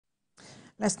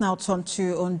Let's now turn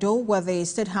to Ondo, where the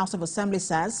State House of Assembly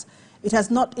says it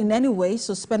has not in any way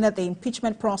suspended the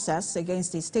impeachment process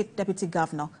against the State Deputy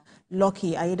Governor,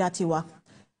 Lucky Aiyedatiwa.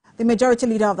 The majority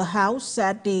leader of the House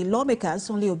said the lawmakers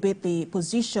only obeyed the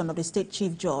position of the State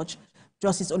Chief Judge,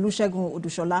 Justice Olusegun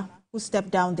Odusola, who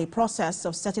stepped down the process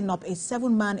of setting up a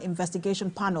 7-man investigation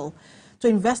panel to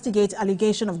investigate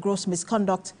allegation of gross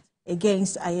misconduct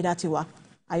against Aiyedatiwa.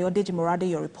 Aiyedatiwa,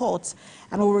 your report,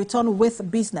 and we'll return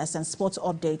with business and sports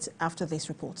updates after this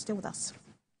report. Stay with us.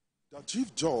 The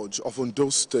Chief Judge of Ondo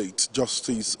State,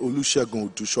 Justice Olusegun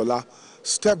Odusola,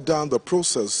 stepped down the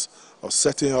process of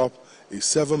setting up a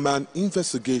 7-man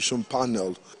investigation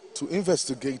panel to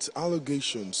investigate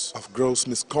allegations of gross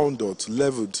misconduct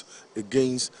leveled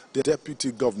against the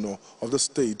Deputy Governor of the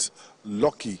state,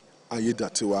 Lucky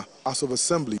Aiyedatiwa. House of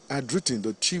Assembly had written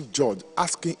the Chief Judge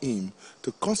asking him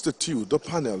to constitute the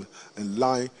panel in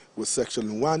line with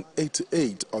Section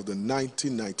 188 of the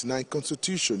 1999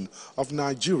 Constitution of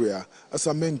Nigeria as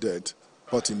amended.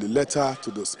 But in the letter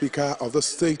to the Speaker of the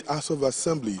State House of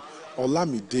Assembly,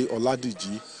 Olamide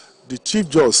Oladiji, the Chief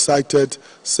Judge cited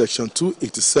Section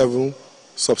 287,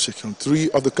 subsection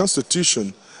 3 of the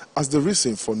Constitution as the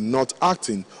reason for not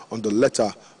acting on the letter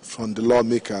from the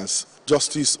lawmakers.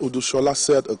 Justice Odusola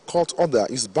said a court order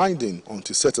is binding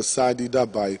until set aside either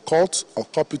by a court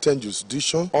of competent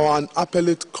jurisdiction or an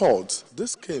appellate court.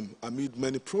 This came amid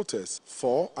many protests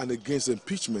for and against the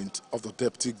impeachment of the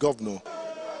Deputy Governor.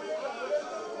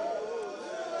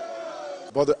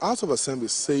 But the House of Assembly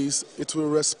says it will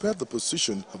respect the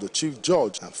position of the Chief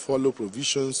Judge and follow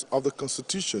provisions of the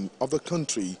Constitution of the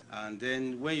country. And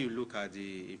then when you look at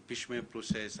the impeachment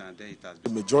process, and then it has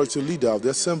been... The majority leader of the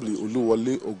Assembly,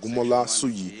 Oluwole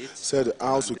Ogunmolasuyi, said the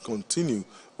House will continue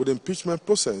with the impeachment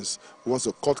process once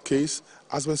the court case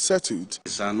has been settled.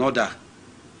 It's an order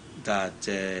that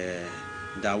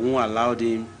won't allow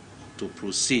them to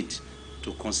proceed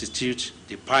to constitute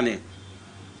the panel.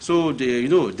 So,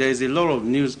 there's a lot of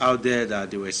news out there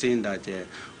that they were saying that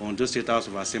Ondo State House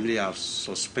of Assembly have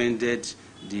suspended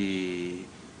the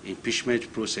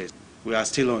impeachment process. We are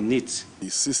still on it. He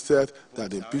insisted that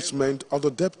the impeachment of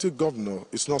the Deputy Governor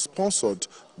is not sponsored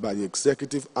by the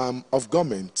executive arm of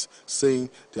government, saying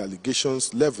the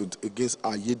allegations leveled against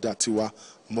Aiyedatiwa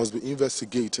must be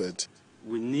investigated.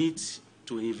 We need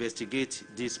to investigate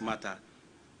this matter.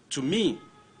 To me,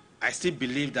 I still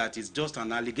believe that it's just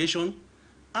an allegation.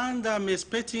 And I'm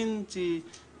expecting the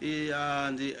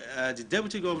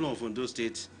Deputy Governor of Ondo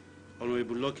State, Oluwole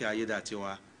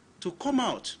Ogunmolasuyi, to come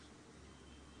out.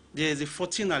 There is a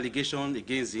 14 allegation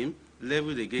against him,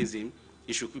 leveled against him.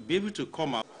 He should be able to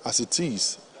come out. As it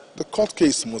is, the court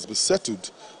case must be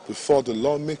settled before the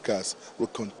lawmakers will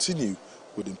continue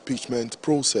with the impeachment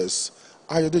process.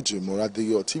 Aiyedatiwa,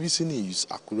 TVC News,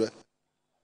 Akure.